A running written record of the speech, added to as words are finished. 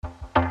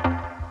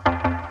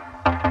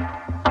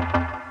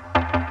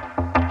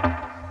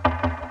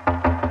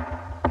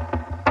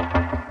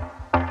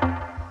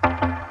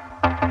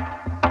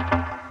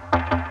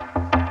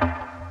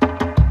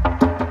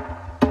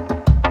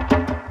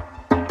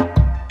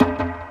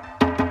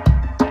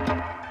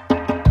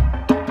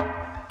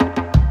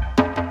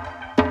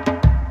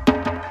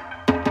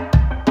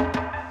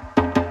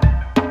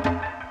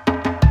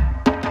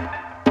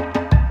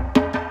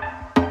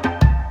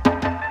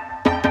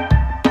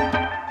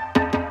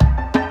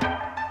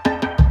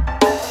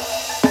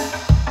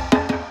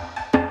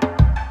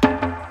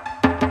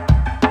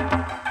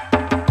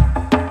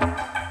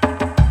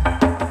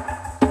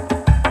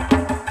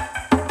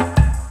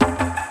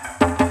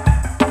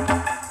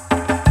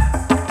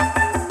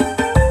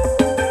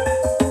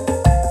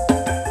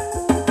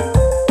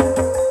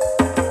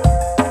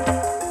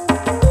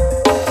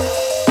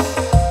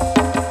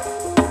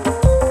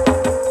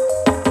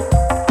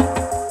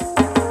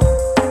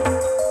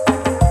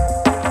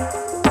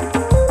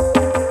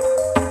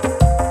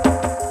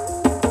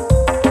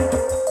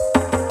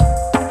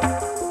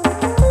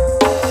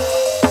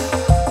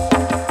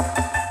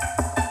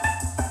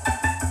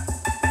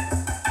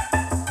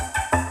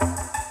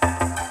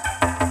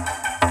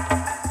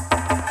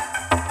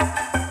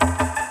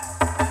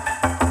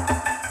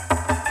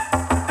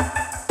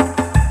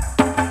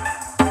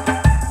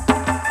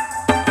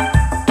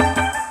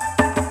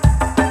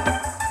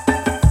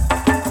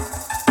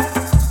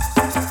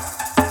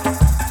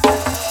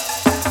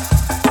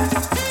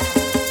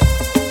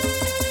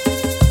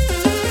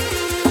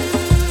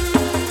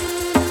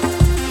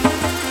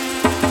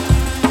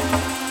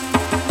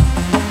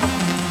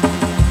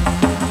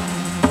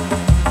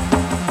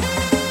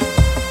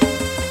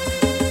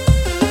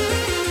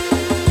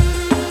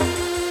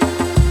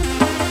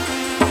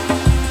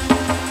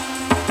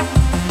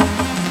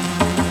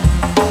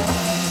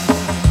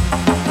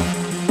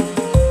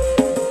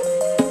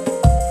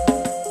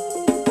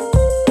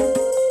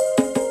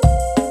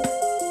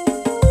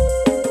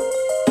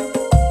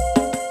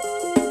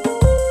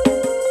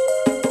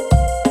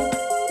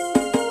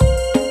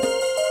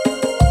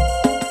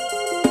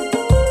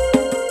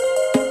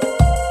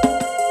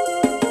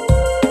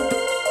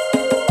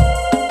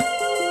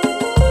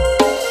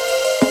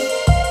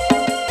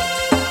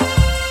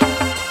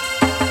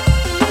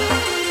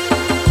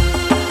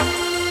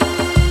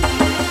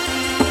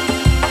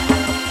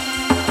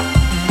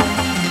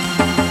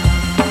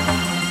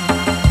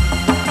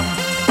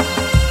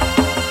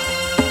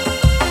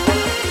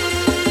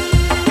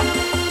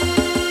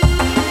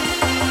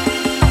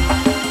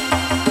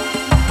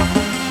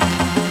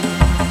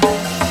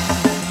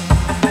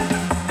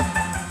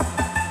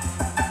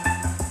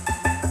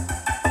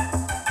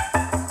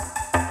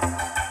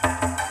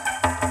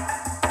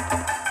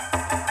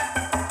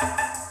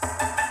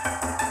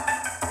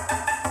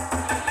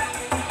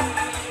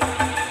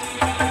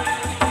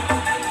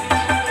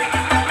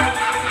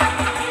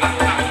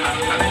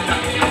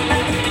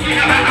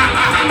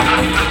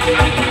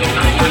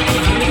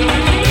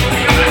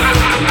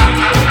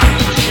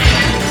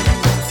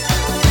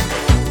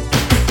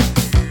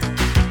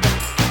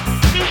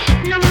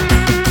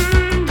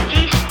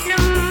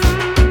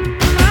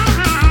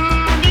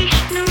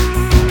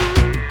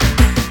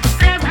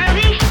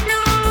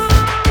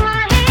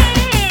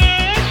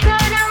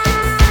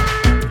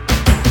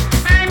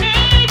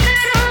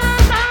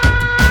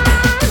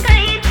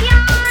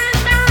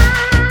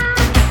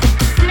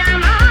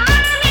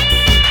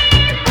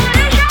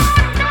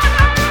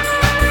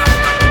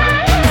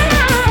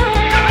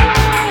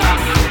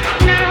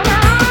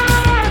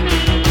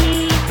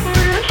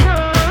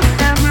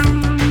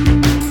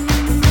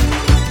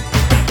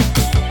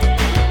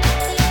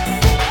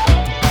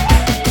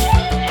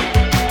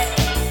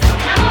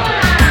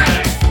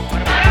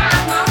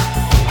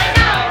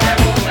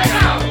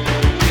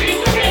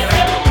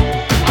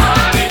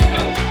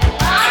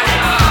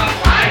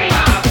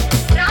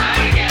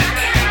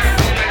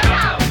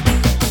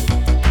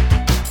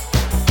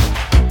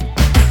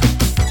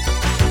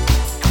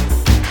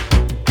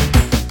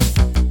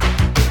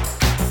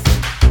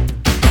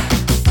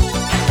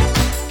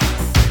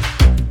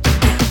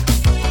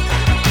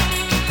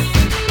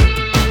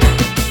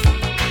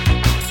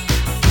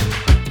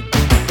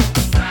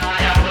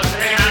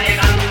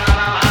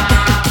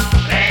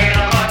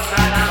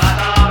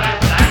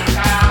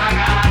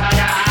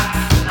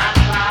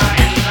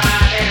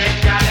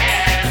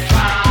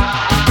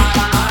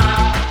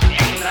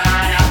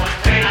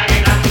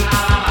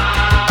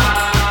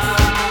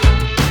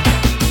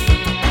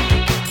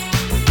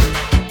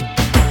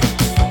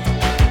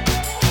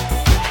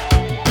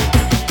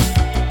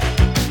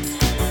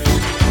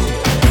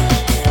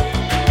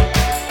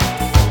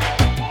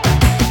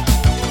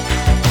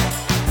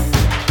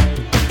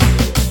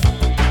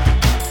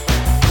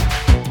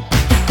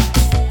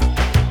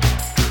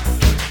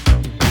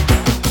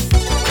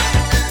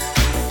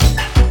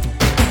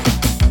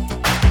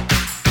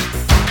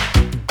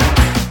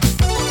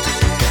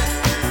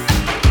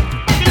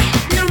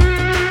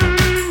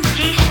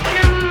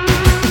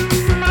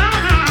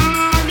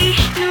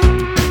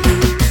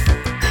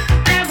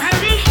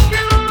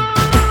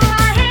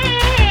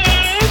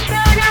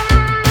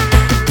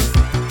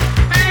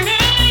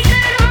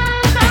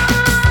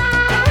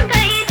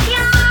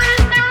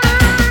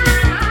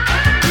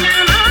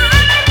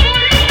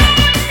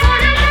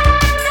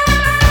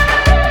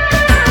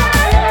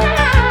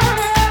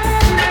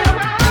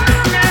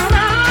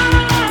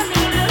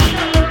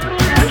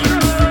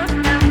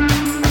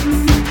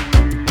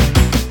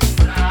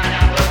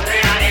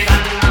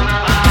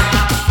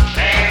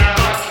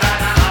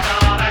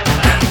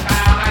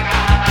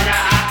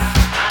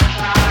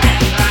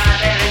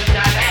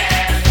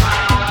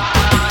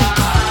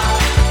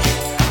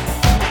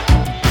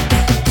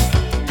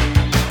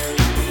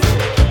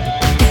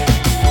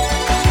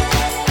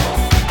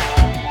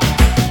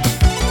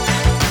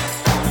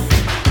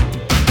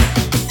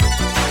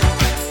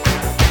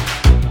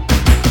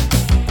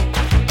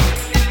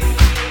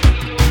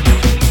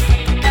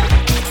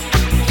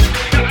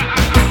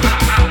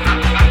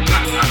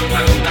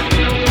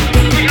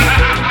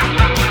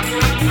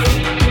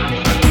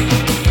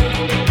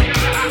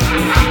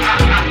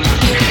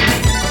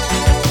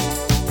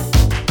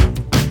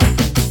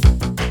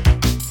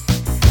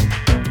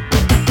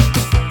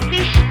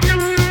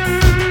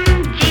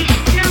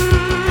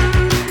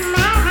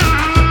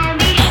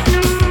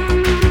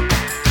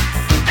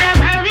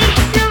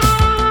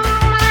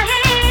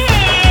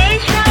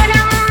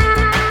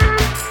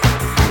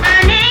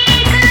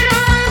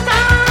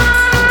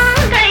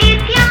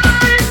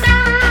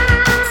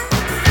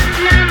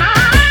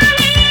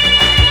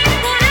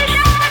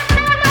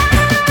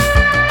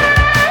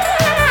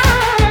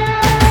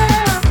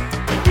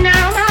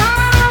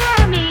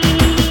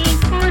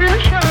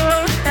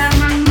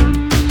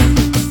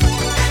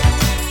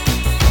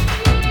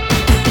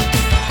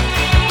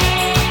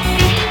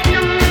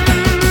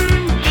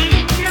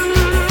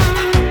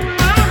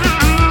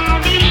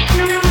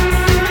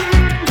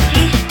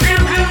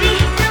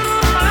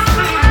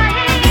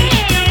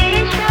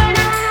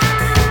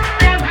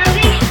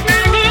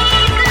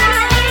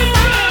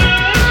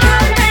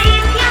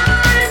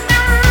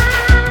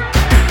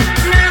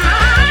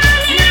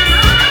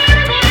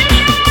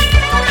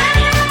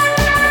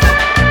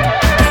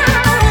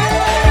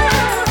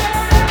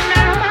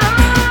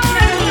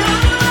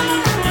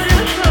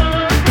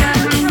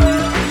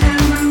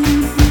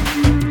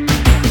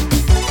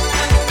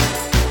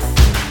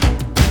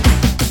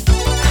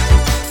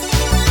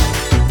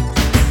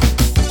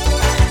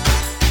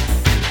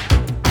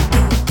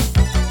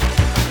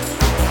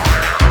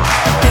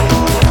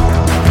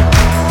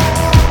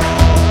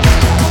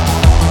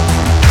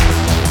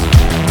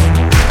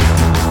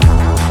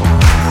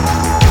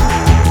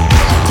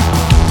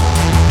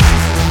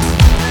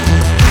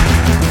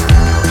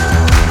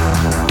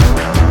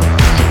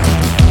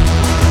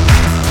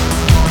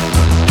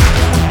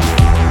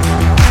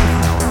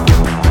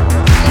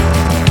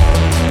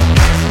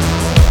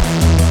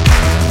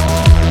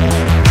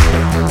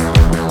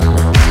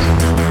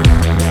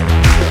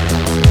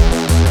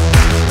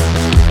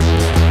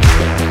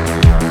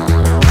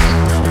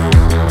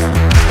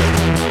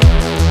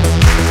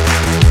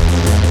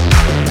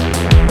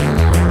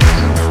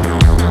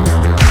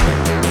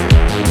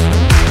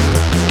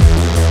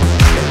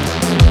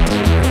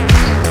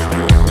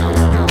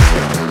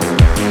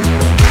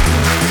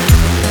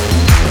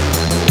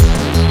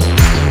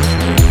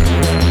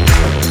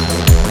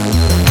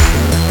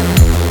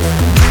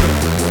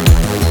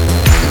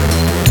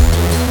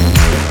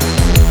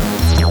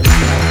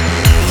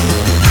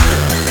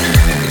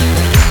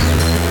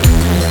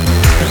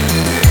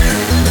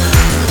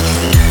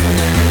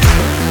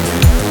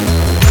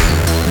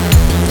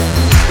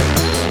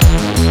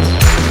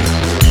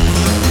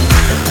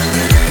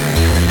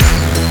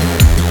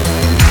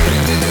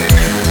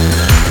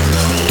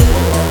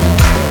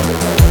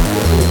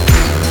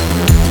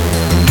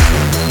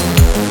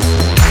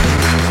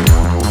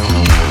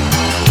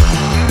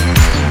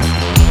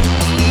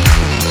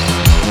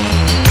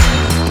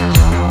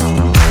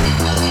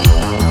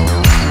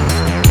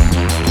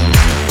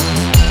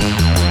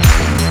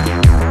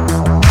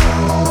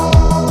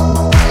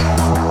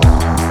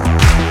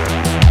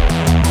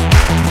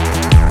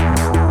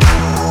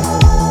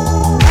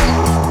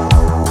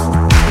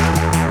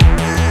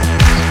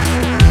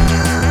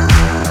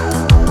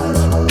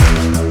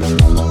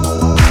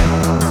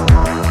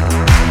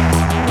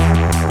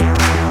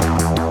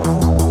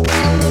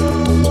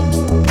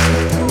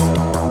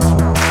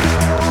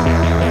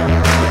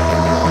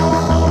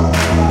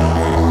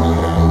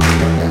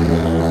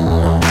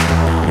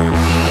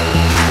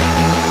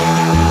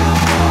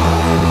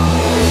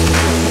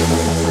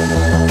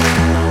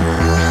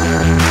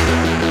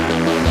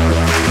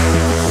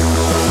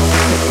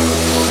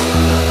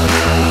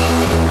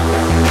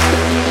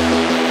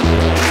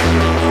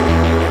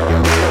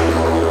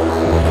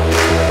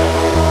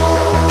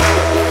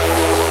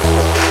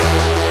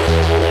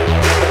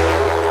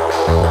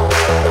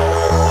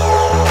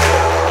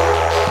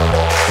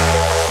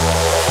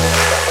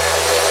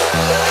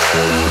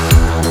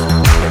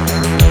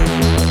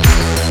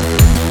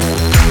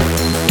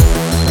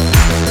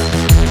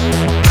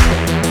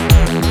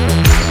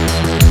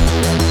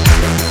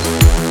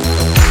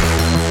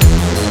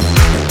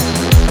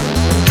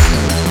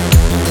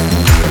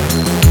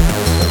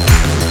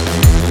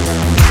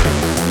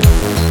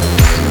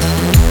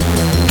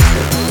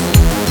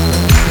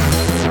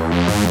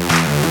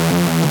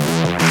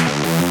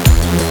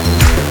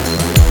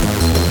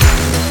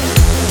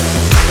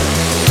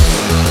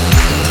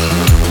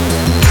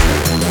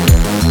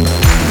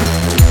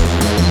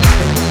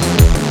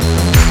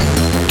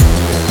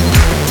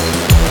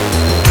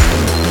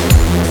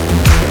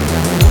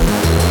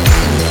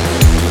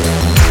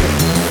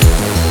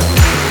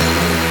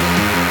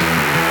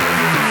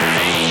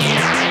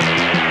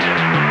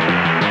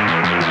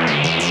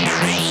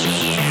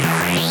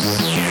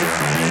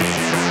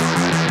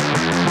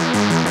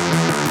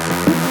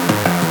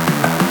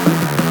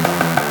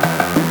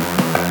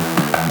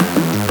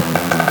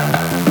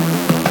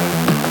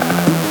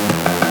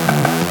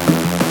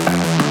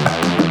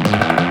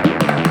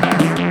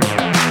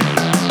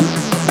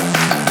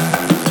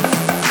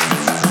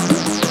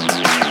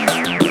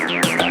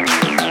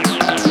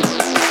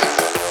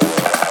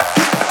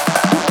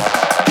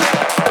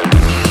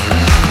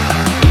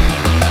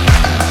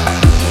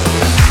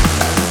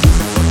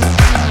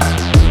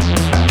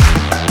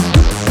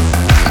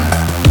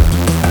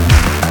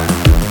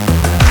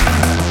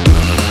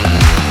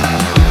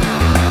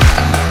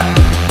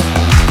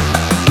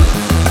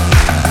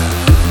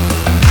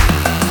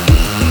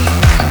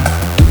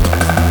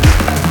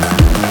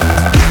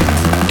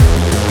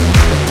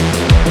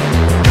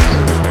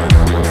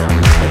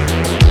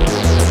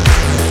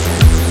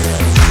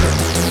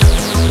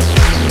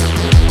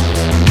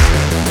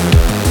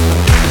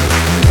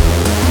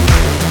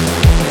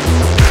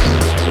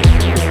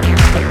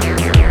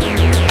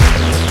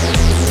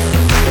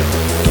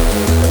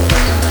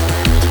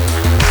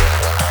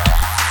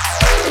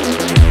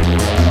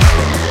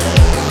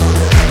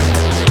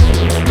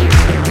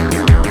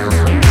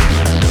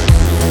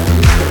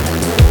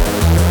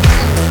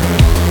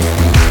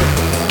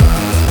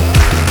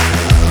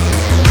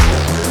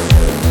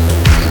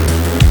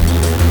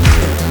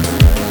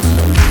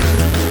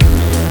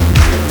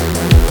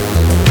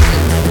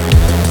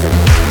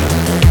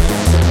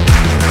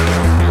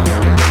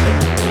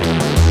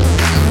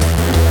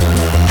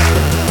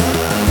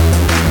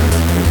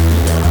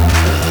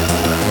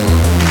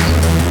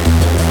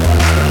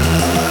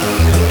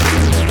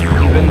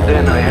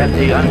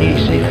the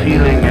uneasy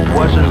feeling it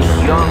wasn't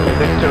young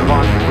Victor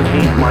Von would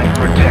need my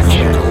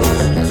protection.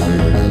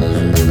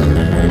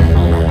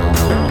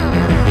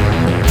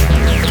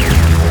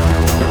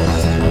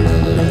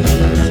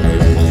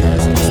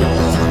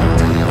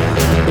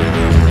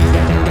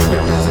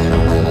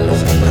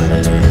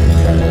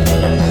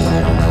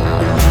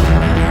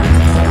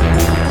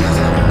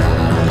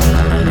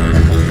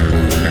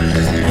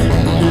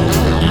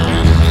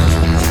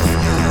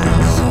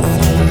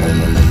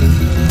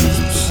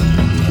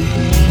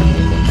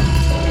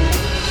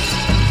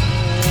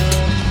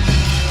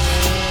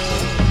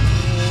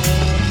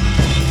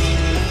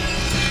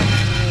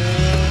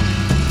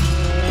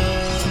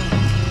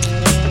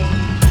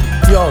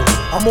 Yo,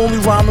 I'm only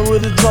rhyming where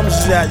the drums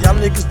is at. Y'all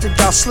niggas think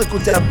y'all slick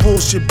with that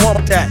bullshit,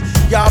 bump that.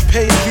 Y'all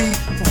pay V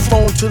for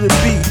flowing to the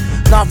beat.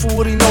 Not for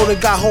what he know, they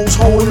got hoes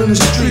holding in the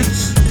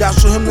streets.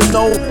 That's for him to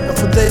know, and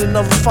for they to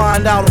never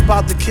find out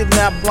about the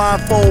kidnapped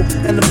blindfold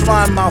and the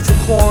blind mouth. The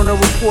coroner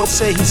report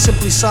say he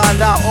simply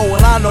signed out. Oh,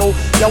 and I know,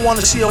 y'all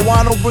wanna see a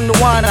wino, bring the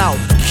wine out.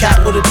 Cat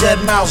with a dead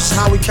mouse is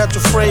how we catch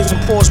a phrase and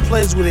pause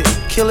plays with it.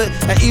 Kill it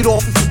and eat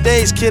off it for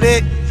days, kid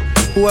it.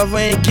 Whoever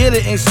ain't get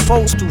it ain't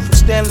supposed to. For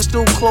standing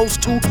still close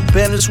to,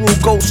 bandits will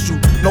ghost you.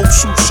 No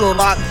shoot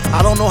Sherlock,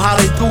 I don't know how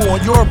they do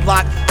on your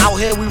block. Out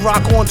here we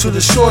rock on to the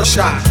short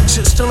shot.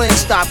 Shit still ain't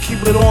stopped,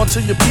 keep it on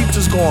till your peeps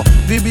is gone.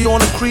 VB on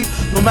the creep,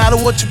 no matter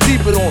what you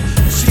peep it on.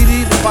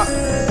 CD,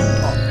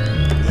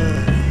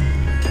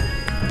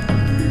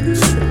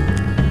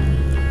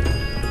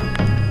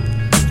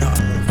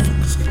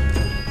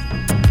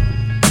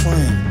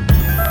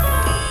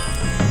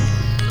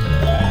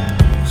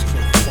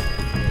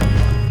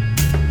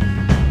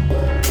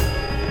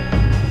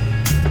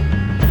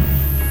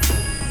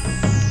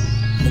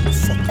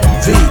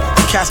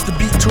 cast the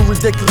beat too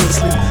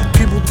ridiculously.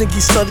 People think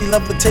he studied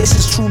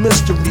levitation's true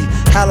mystery.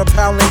 Had a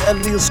pounding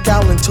Ed Leo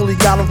scowling till he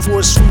got him for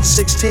a sweet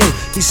 16.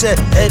 He said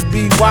Ed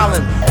be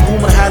wildin'.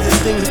 Rumor has his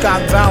things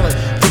got violent.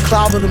 They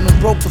clouded him and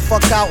broke the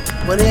fuck out,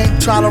 but they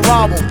ain't trying to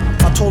rob him.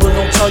 I told her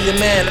don't tell your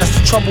man, that's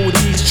the trouble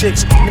with these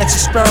chicks. Next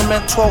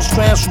experiment, 12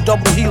 strands from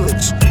double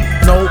helix.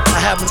 No, I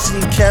haven't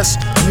seen Kes,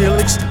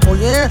 Neelix. Oh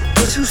yeah?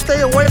 Just you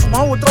stay away from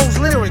her with those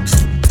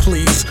lyrics.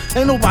 Please,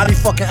 ain't nobody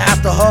fucking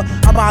after her.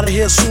 I'm out of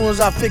here as soon as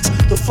I fix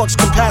the flux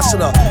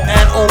capacitor.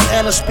 And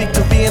Anna speak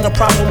to V in a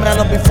proper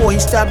manner before he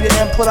stab your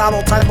and put out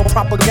all type of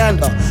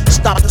propaganda.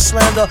 Stop the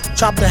slander,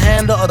 chop the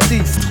hand of a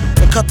thief,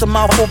 and cut the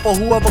mouth off of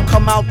whoever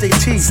come out they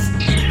teeth.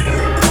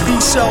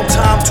 V-sell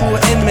time to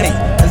an inmate,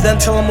 and then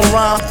tell him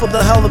around for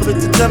the hell of it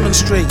to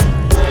demonstrate.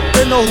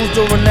 They know who's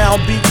the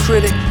renowned beat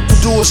critic, who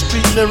do a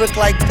street lyric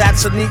like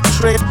that's a neat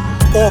trick.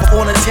 Off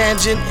on a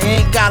tangent,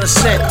 ain't got a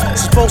cent.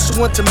 Supposed to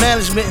went to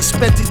management and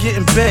spent it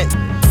getting bent.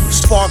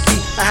 Sparky,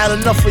 I had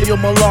enough of your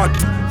malarkey.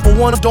 For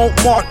one, don't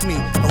mark me.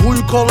 And who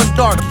you calling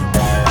darky?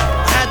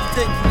 I had to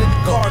take the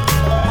nigga guard.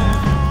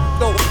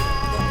 No.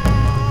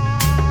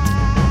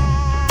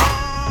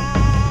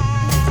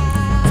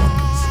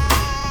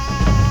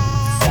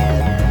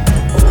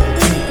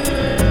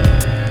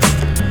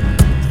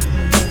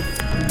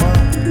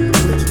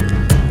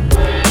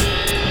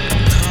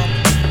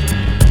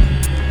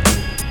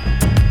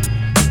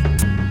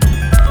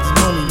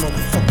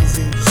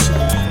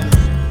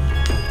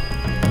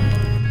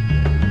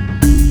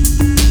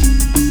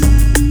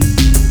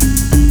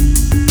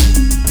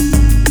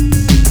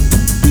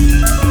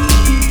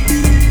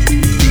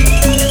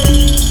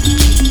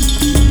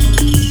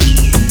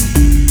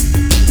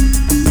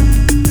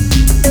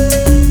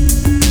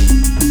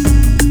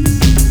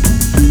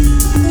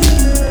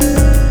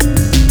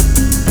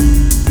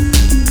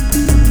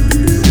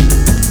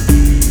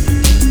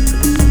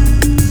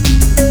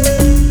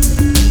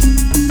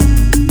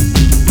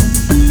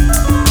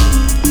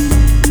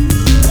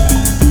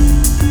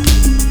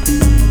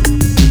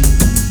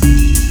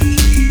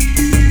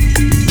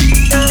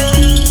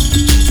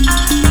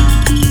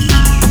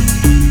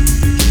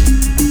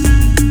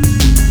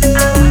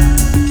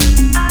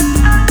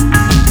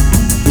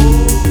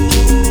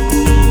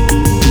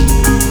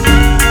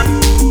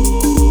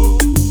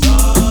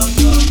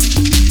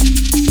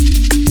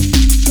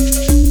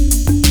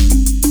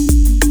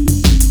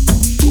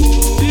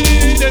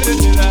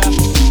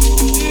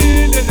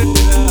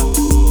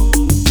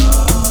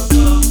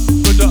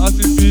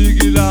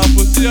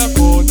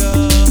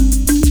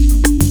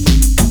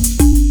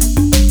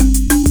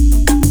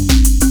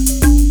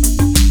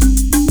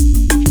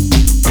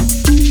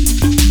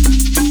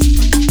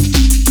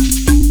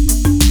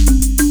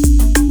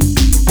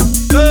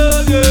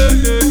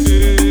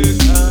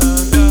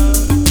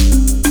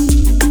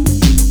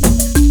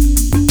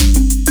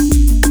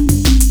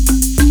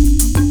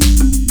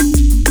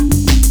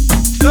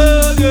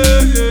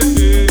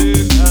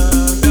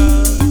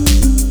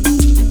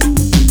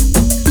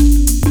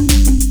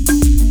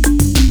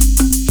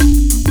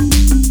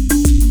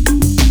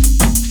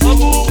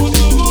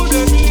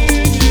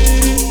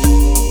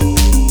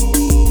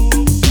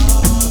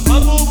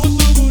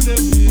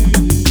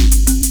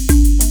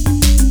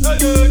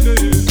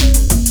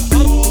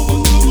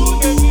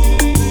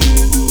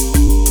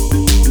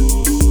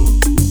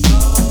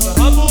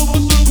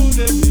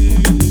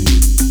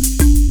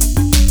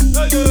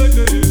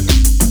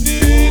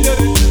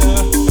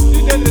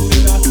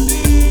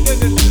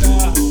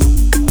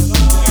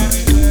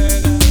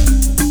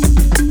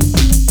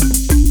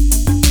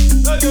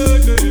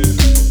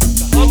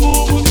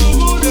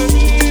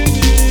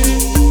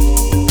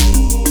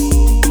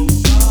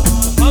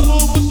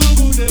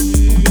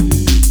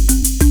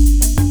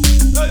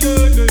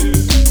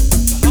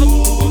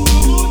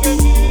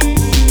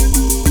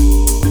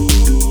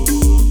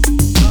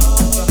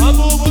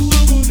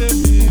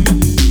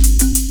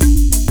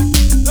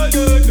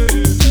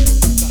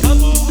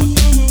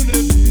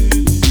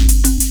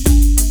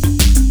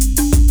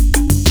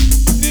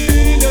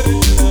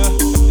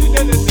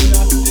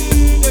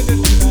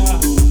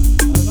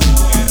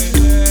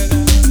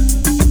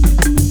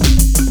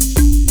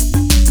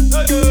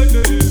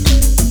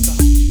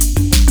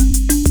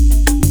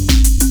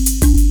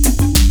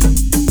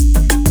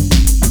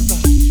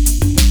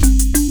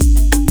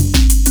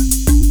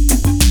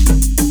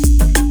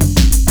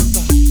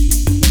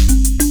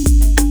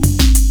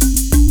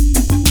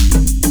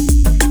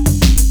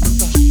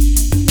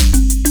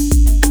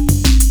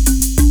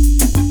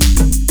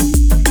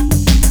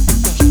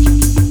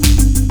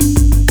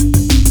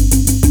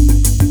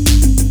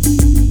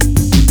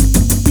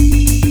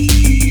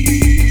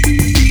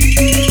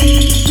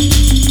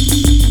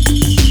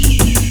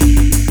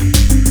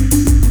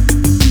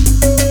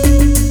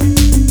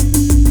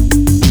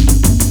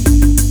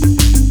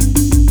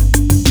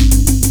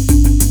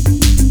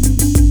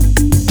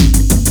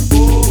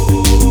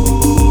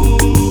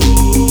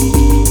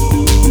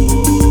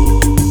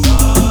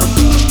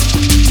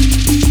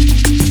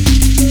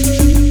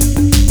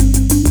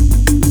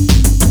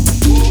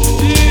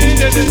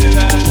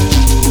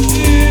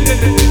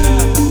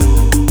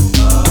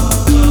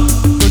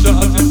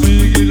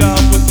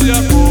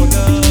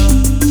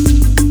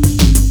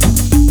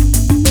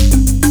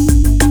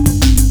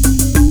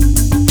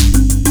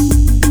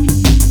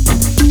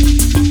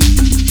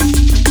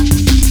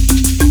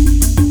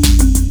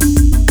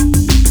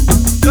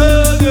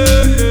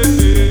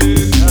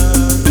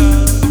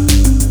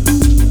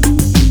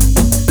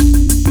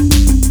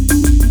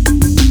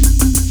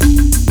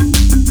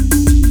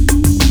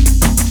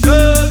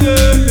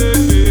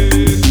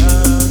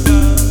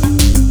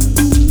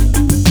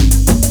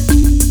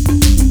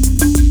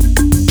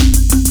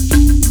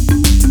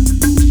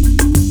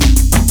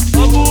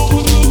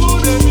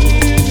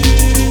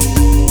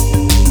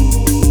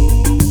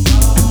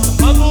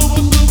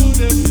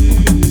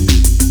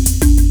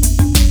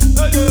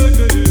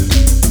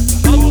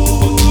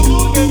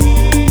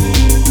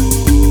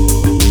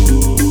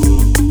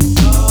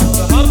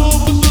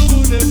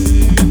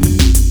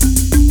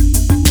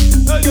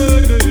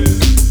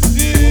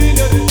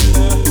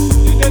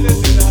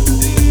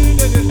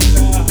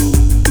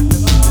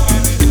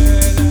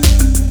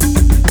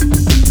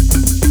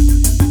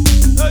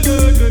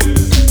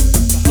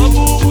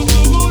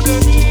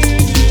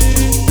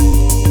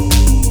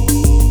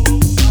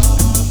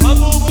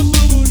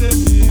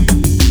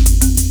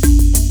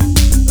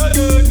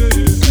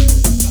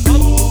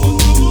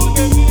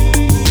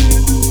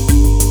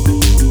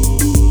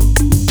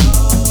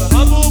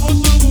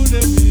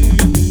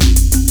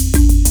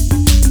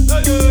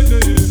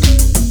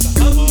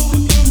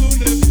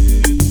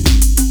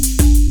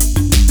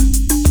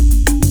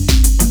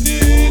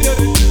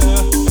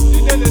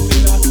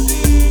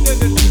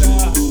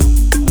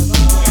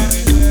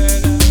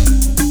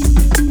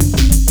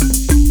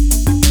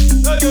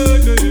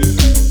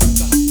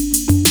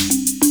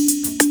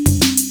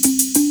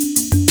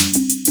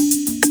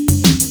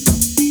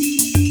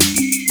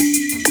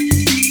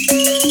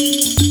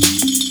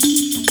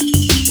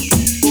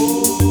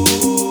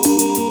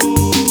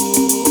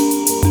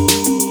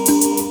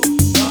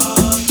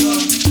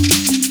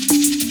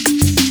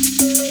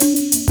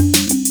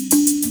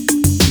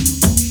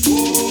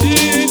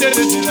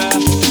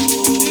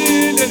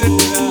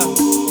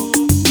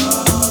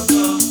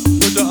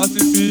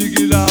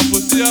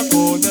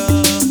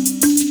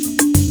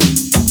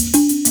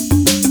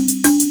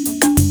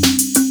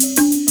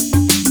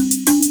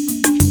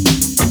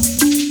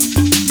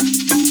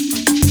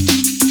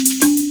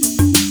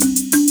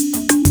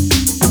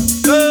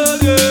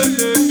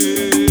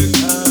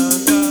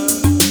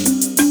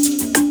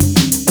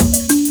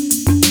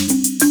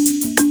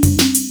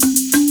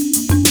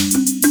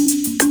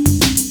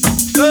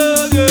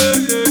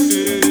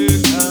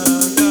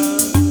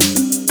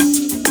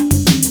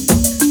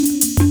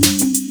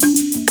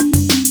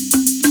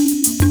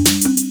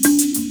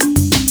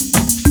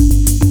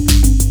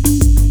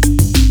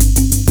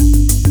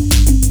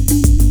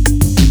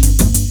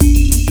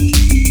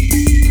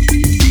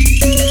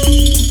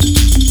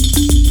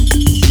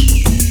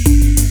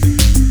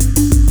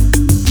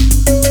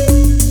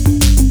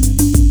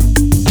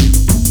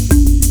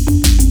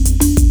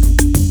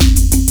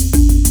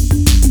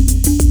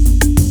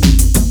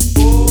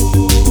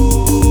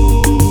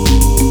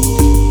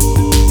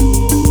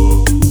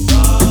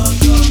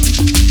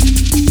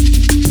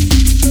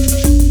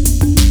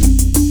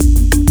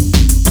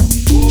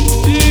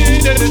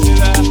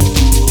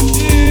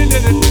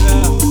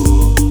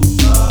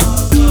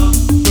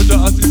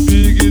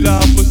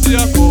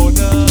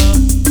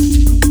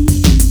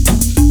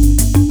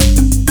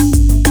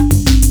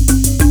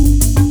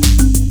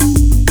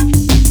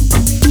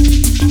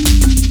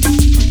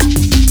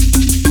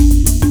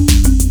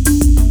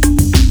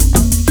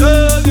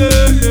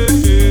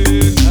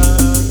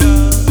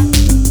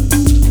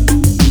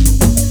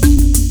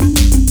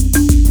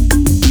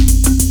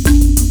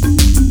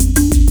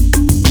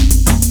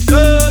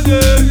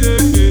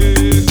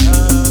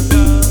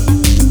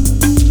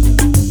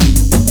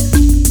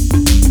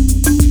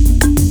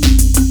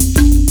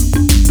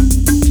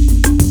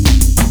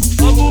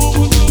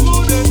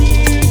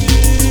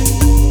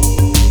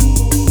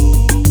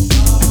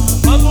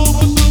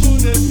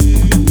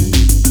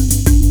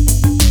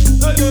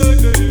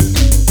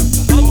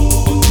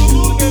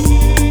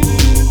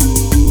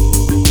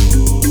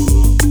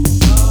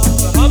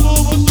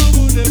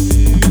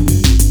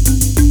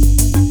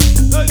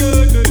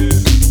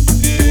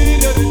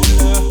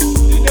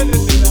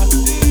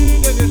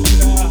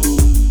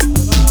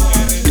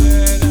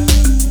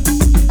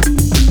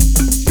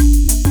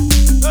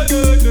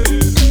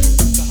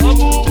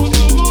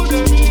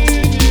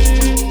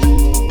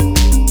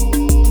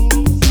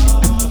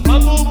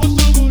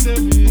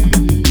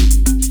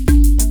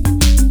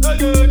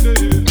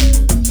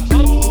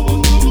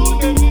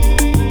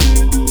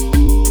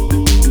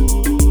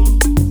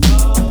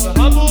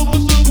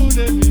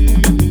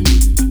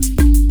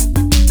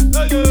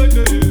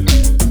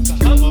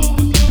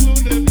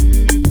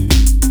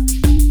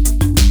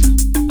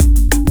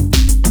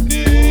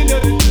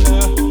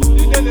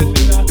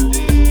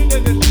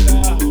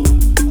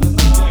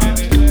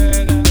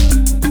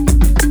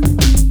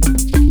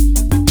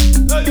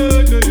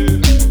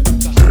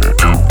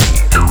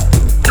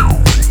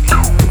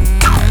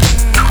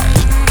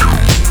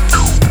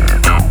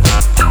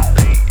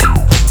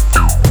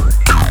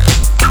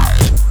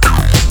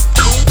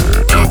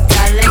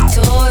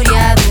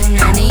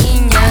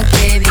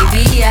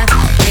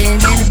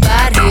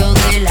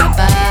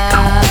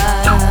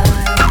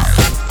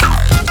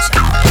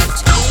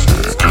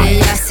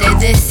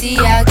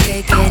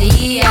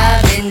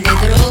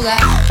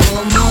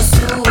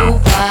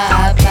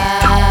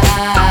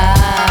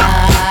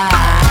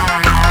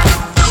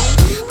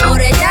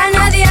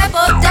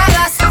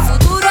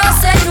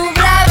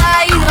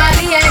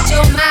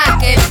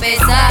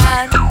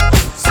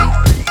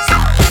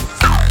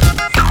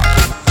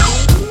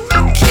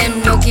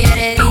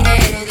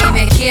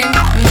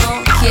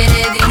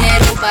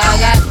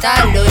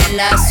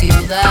 la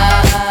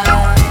ciudad.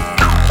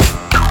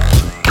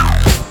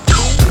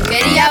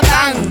 Quería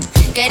pan,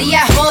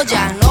 quería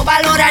joya, no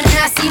valora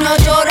nada si no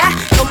llora.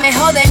 Lo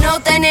mejor de no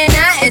tener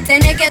nada es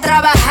tener que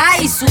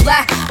trabajar y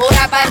sudar por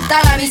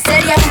apartar la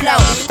miseria a un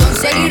lado.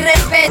 Conseguir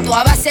respeto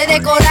a base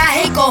de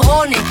coraje y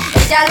cojones.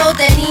 Ella lo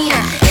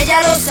tenía,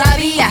 ella lo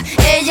sabía,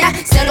 ella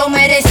se lo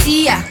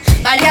merecía.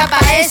 Valía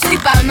pa' eso y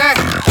pa' más.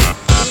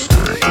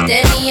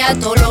 Tenía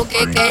todo lo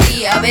que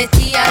quería,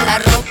 vestía la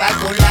ropa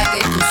con la que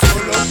tú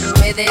solo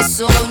puedes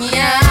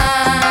soñar.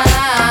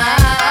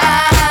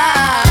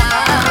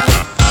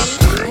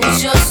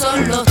 Muchos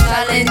son los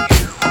talentos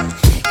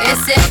que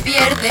se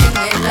pierden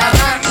en la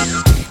mar,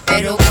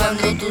 pero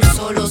cuando tú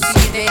solo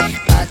sirves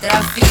para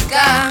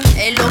traficar,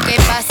 es lo que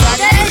pasa.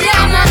 Te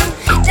llaman,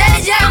 tu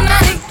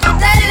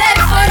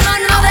teléfono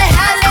no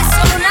deja de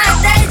sonar.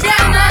 Te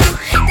llaman,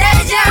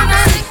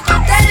 tu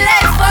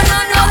teléfono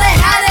no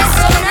deja de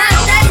sonar.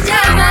 Te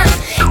llaman,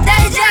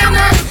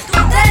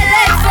 tu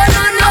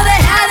teléfono no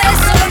deja de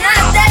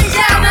sonar. Te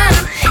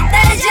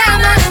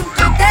llaman,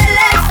 tu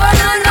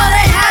teléfono no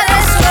deja de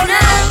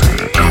sonar.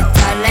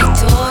 Esta es la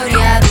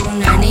historia de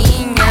una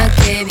niña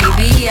que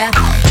vivía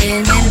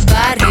en el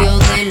barrio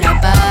de La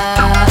Paz.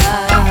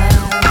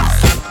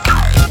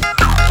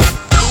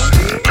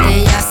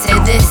 Ella se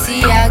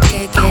decía que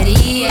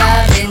quería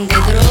vender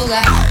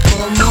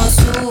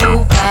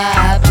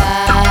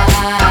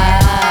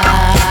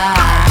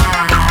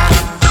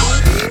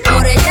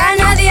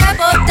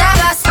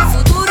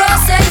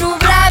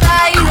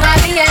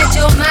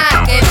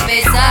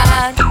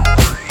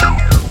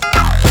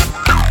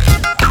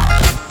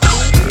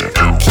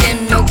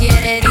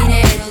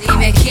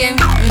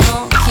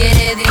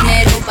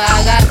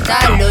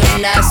gastarlo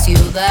en la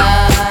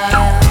ciudad.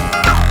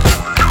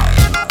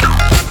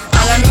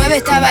 A las 9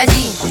 estaba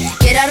allí,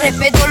 y era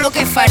respeto lo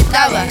que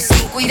faltaba.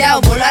 Sin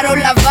cuidado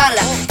volaron las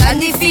balas. Tan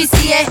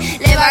difícil es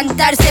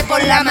levantarse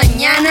por la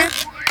mañana.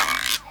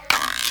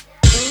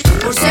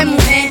 Por ser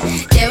mujer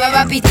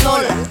llevaba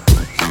pistola,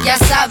 ya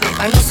sabe,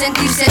 para no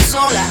sentirse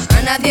sola.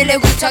 A nadie le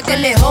gusta que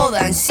le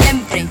jodan,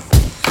 siempre.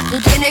 Tú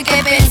tienes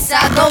que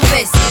pensar 2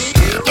 veces.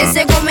 ¿Quién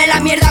se come la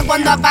mierda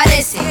cuando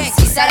aparece?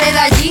 Si sale de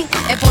allí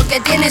es porque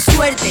tiene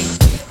suerte.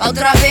 Pa'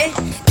 otra vez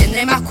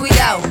tendré más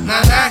cuidado,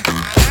 mamá,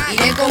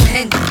 iré con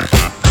gente.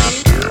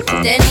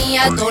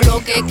 Tenía todo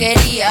lo que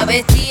quería,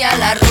 vestía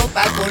la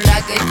ropa con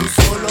la que tú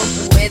solo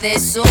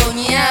puedes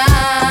soñar.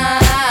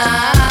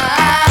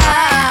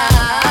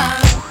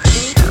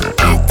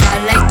 Esta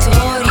es la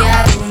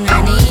historia de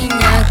una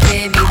niña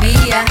que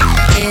vivía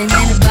en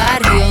el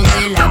barrio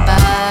de La Paz.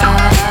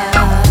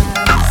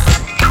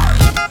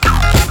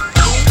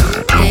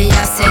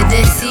 Ella se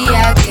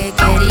decía que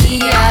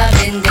quería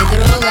vender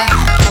droga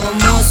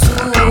como su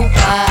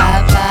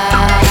papá.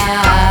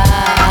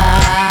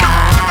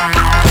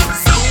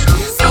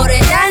 Por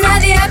ella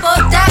nadie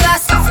apostaba,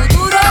 su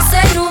futuro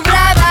se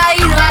nublaba y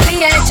no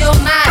había hecho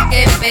más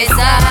que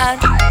empezar.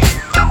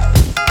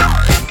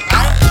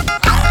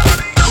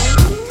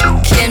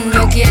 ¿Quién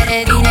no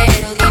quiere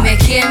dinero? Dime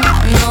quién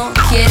no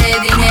quiere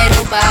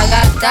dinero para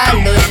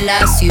gastarlo en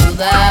la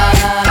ciudad.